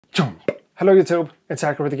Hello YouTube, it's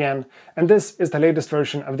Akai again, and this is the latest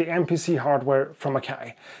version of the MPC hardware from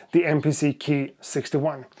Akai, the MPC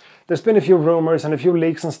KEY61. There's been a few rumors and a few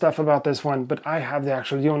leaks and stuff about this one, but I have the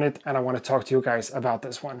actual unit and I want to talk to you guys about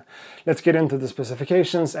this one. Let's get into the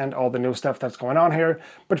specifications and all the new stuff that's going on here,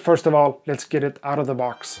 but first of all, let's get it out of the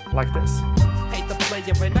box like this. Hate the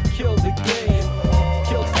player and I kill the game.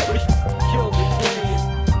 Kill the game. Kill the game.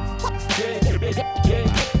 Kill the game.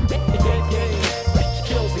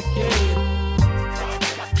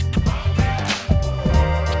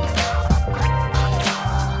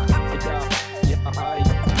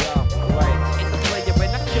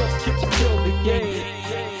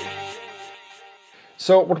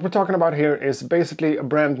 So what we're talking about here is basically a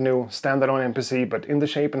brand new standalone MPC, but in the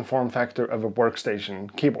shape and form factor of a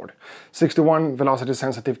workstation keyboard. 61 velocity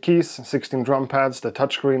sensitive keys, 16 drum pads, the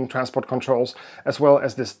touchscreen, transport controls, as well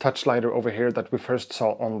as this touch slider over here that we first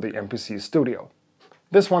saw on the MPC Studio.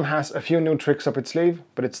 This one has a few new tricks up its sleeve,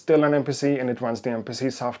 but it's still an MPC and it runs the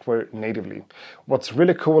MPC software natively. What's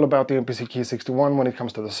really cool about the MPC KEY61 when it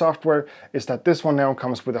comes to the software is that this one now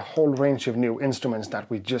comes with a whole range of new instruments that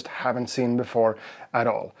we just haven't seen before at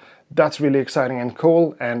all. That's really exciting and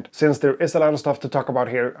cool, and since there is a lot of stuff to talk about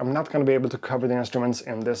here, I'm not going to be able to cover the instruments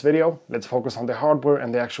in this video. Let's focus on the hardware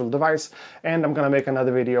and the actual device, and I'm going to make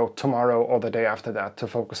another video tomorrow or the day after that to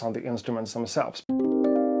focus on the instruments themselves.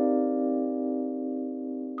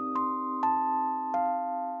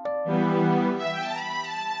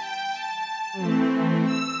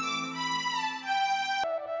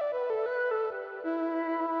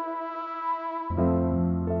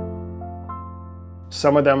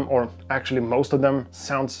 Some of them, or actually most of them,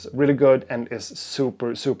 sounds really good and is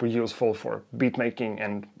super useful for beat making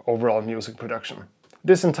and overall music production.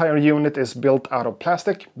 This entire unit is built out of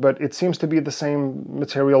plastic, but it seems to be the same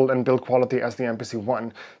material and build quality as the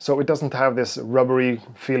MPC-1, so it doesn't have this rubbery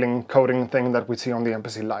feeling coating thing that we see on the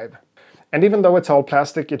MPC Live. And even though it's all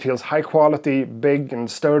plastic, it feels high quality, big and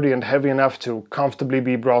sturdy and heavy enough to comfortably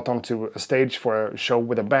be brought onto a stage for a show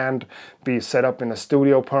with a band, be set up in a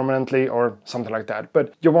studio permanently or something like that.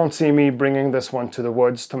 But you won't see me bringing this one to the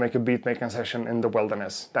woods to make a beat making session in the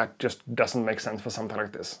wilderness. That just doesn't make sense for something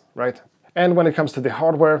like this, right? And when it comes to the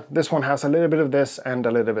hardware, this one has a little bit of this and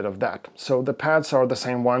a little bit of that. So the pads are the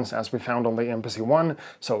same ones as we found on the MPC-1,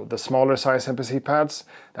 so the smaller size MPC pads.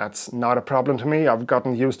 That's not a problem to me. I've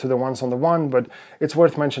gotten used to the ones on the one, but it's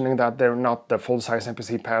worth mentioning that they're not the full-size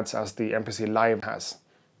MPC pads as the MPC Live has.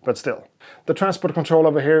 But still. The transport control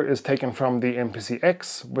over here is taken from the MPC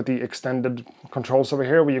X with the extended controls over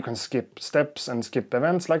here where you can skip steps and skip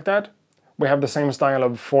events like that. We have the same style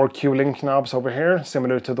of 4 Q-Link knobs over here,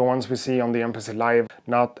 similar to the ones we see on the MPC Live,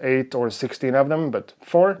 not 8 or 16 of them, but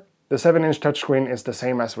 4. The 7-inch touchscreen is the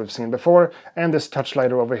same as we've seen before, and this touch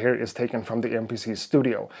slider over here is taken from the MPC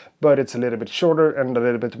Studio, but it's a little bit shorter and a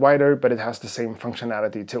little bit wider, but it has the same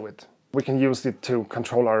functionality to it. We can use it to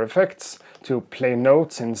control our effects, to play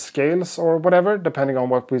notes in scales or whatever, depending on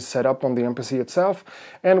what we set up on the MPC itself.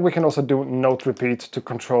 And we can also do note repeat to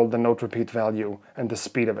control the note repeat value and the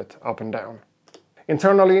speed of it up and down.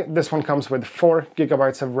 Internally, this one comes with 4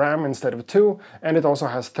 GB of RAM instead of 2, and it also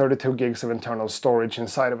has 32 gigs of internal storage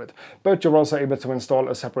inside of it. But you're also able to install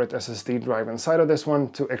a separate SSD drive inside of this one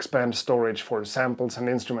to expand storage for samples and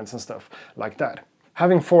instruments and stuff like that.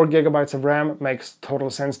 Having 4 GB of RAM makes total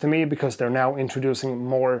sense to me because they're now introducing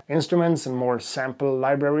more instruments and more sample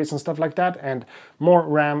libraries and stuff like that, and more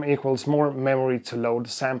RAM equals more memory to load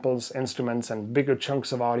samples, instruments and bigger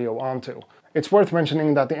chunks of audio onto. It's worth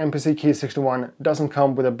mentioning that the MPC KEY61 doesn't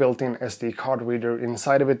come with a built-in SD card reader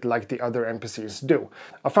inside of it like the other MPCs do.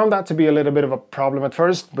 I found that to be a little bit of a problem at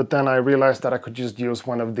first, but then I realized that I could just use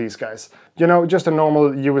one of these guys. You know, just a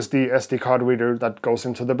normal USB SD card reader that goes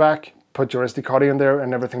into the back, put your SD card in there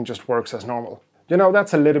and everything just works as normal. You know,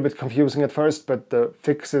 that's a little bit confusing at first, but the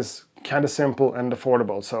fix is kinda simple and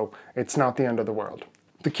affordable, so it's not the end of the world.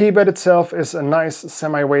 The keybed itself is a nice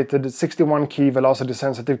semi-weighted 61 key velocity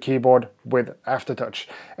sensitive keyboard with aftertouch.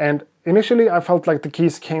 And initially I felt like the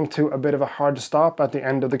keys came to a bit of a hard stop at the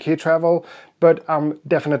end of the key travel, but I'm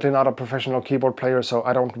definitely not a professional keyboard player, so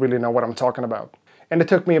I don't really know what I'm talking about. And it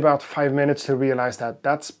took me about 5 minutes to realize that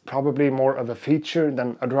that's probably more of a feature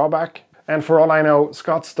than a drawback. And for all I know,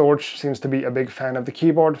 Scott Storch seems to be a big fan of the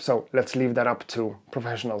keyboard, so let's leave that up to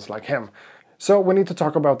professionals like him. So we need to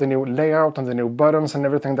talk about the new layout and the new buttons and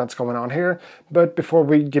everything that's going on here, but before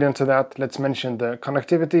we get into that, let's mention the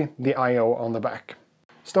connectivity, the I/O on the back.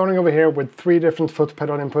 Starting over here with 3 different foot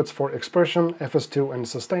pedal inputs for expression, FS2 and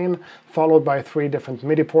sustain, followed by 3 different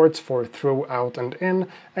MIDI ports for through, out and in,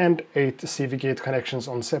 and 8 CV gate connections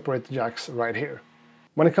on separate jacks right here.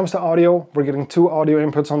 When it comes to audio, we're getting 2 audio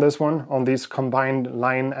inputs on this one, on these combined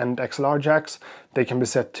line and XLR jacks. They can be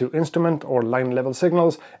set to instrument or line level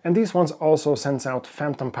signals, and these ones also sends out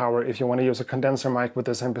phantom power if you want to use a condenser mic with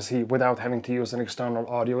this MPC without having to use an external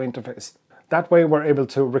audio interface. That way we're able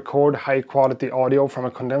to record high quality audio from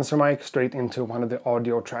a condenser mic straight into one of the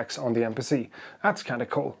audio tracks on the MPC. That's kinda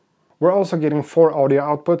cool. We're also getting 4 audio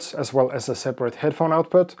outputs as well as a separate headphone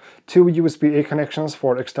output, 2 USB-A connections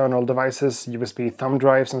for external devices, USB thumb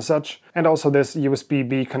drives and such, and also this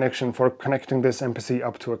USB-B connection for connecting this MPC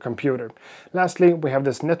up to a computer. Lastly, we have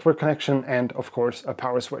this network connection and of course a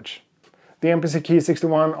power switch. The MPC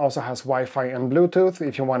KEY61 also has Wi-Fi and Bluetooth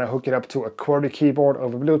if you want to hook it up to a QWERTY keyboard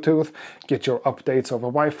over Bluetooth, get your updates over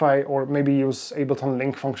Wi-Fi, or maybe use Ableton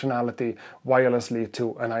Link functionality wirelessly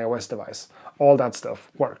to an iOS device. All that stuff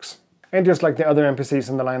works. And just like the other MPCs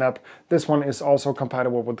in the lineup, this one is also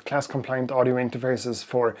compatible with class-compliant audio interfaces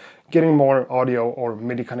for getting more audio or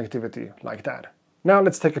MIDI connectivity like that. Now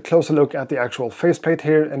let's take a closer look at the actual faceplate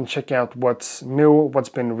here and check out what's new, what's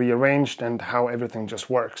been rearranged, and how everything just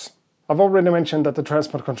works. I've already mentioned that the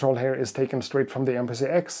transport control here is taken straight from the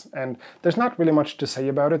MPC X, and there's not really much to say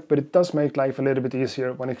about it, but it does make life a little bit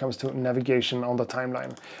easier when it comes to navigation on the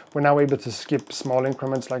timeline. We're now able to skip small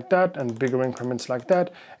increments like that and bigger increments like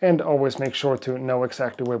that, and always make sure to know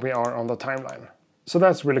exactly where we are on the timeline. So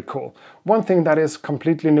that's really cool. One thing that is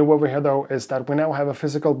completely new over here though is that we now have a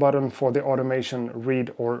physical button for the automation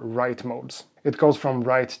read or write modes. It goes from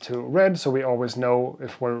write to read, so we always know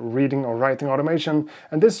if we're reading or writing automation,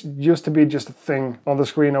 and this used to be just a thing on the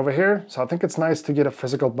screen over here, so I think it's nice to get a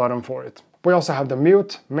physical button for it. We also have the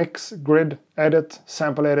mute, mix, grid, edit,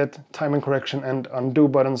 sample edit, timing correction and undo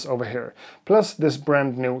buttons over here, plus this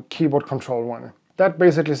brand new keyboard control one. That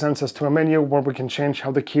basically sends us to a menu where we can change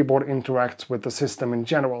how the keyboard interacts with the system in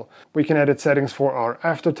general. We can edit settings for our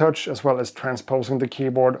aftertouch as well as transposing the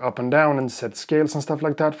keyboard up and down and set scales and stuff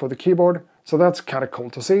like that for the keyboard. So that's kind of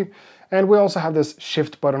cool to see. And we also have this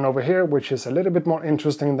shift button over here, which is a little bit more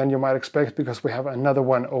interesting than you might expect because we have another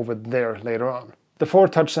one over there later on. The 4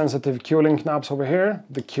 touch sensitive Q-Link knobs over here,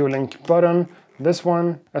 the Q-Link button, this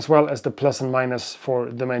one, as well as the plus and minus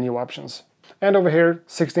for the menu options. And over here,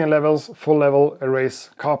 16 levels, full level,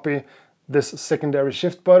 erase, copy, this secondary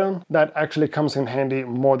shift button. That actually comes in handy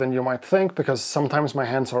more than you might think, because sometimes my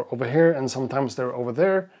hands are over here and sometimes they're over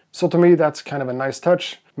there. So to me, that's kind of a nice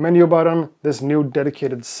touch. Menu button, this new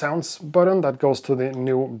dedicated sounds button that goes to the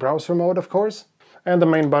new browser mode, of course. And the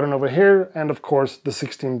main button over here, and of course the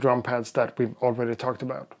 16 drum pads that we've already talked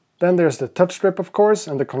about. Then there's the touch strip, of course,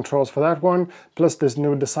 and the controls for that one, plus this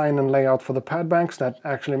new design and layout for the pad banks that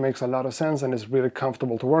actually makes a lot of sense and is really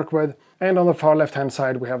comfortable to work with. And on the far left-hand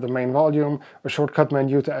side we have the main volume, a shortcut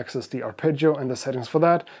menu to access the arpeggio and the settings for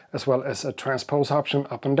that, as well as a transpose option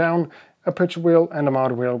up and down, a pitch wheel and a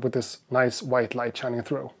mod wheel with this nice white light shining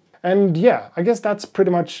through. And yeah, I guess that's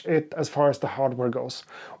pretty much it as far as the hardware goes.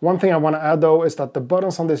 One thing I want to add though is that the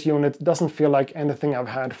buttons on this unit doesn't feel like anything I've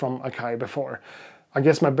had from Akai before. I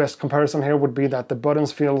guess my best comparison here would be that the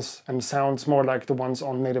buttons feels and sounds more like the ones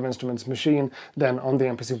on Native Instruments Machine than on the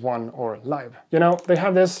MPC One or Live. You know, they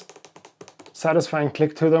have this satisfying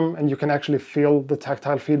click to them and you can actually feel the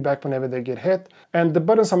tactile feedback whenever they get hit. And the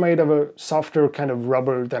buttons are made of a softer kind of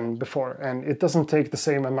rubber than before, and it doesn't take the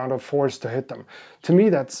same amount of force to hit them. To me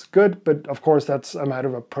that's good, but of course that's a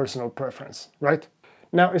matter of personal preference, right?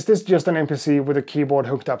 Now, is this just an MPC with a keyboard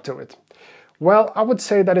hooked up to it? Well, I would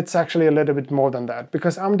say that it's actually a little bit more than that,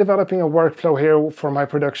 because I'm developing a workflow here for my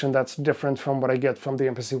production that's different from what I get from the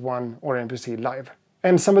MPC One or MPC Live.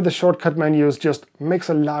 And some of the shortcut menus just makes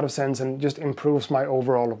a lot of sense and just improves my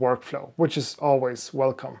overall workflow, which is always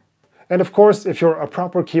welcome. And of course, if you're a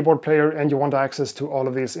proper keyboard player and you want access to all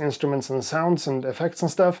of these instruments and sounds and effects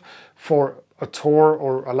and stuff for a tour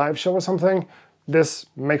or a live show or something, this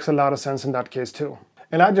makes a lot of sense in that case too.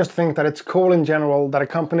 And I just think that it's cool in general that a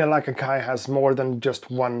company like Akai has more than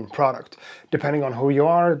just one product, depending on who you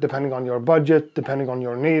are, depending on your budget, depending on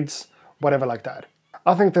your needs, whatever like that.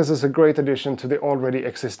 I think this is a great addition to the already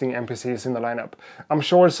existing MPCs in the lineup. I'm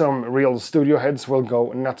sure some real studio heads will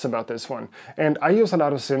go nuts about this one. And I use a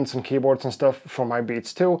lot of synths and keyboards and stuff for my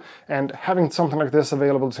beats too, and having something like this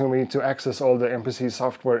available to me to access all the MPC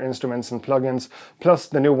software instruments and plugins, plus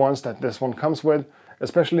the new ones that this one comes with,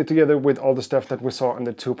 especially together with all the stuff that we saw in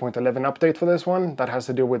the 2.11 update for this one, that has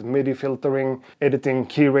to do with MIDI filtering, editing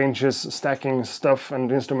key ranges, stacking stuff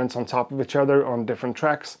and instruments on top of each other on different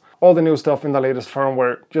tracks. All the new stuff in the latest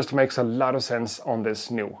firmware just makes a lot of sense on this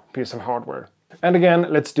new piece of hardware. And again,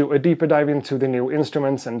 let's do a deeper dive into the new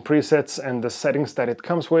instruments and presets and the settings that it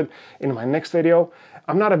comes with in my next video.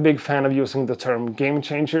 I'm not a big fan of using the term game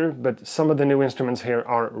changer, but some of the new instruments here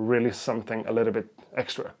are really something a little bit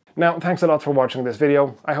extra. Now, thanks a lot for watching this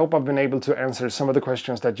video. I hope I've been able to answer some of the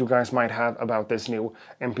questions that you guys might have about this new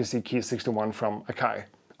MPC KEY61 from Akai.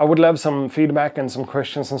 I would love some feedback and some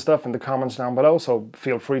questions and stuff in the comments down below, so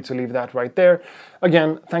feel free to leave that right there.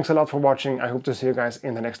 Again, thanks a lot for watching. I hope to see you guys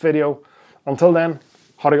in the next video. Until then,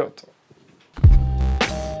 ha det gott!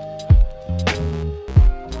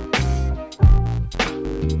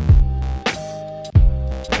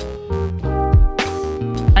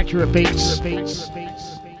 Accurate beats.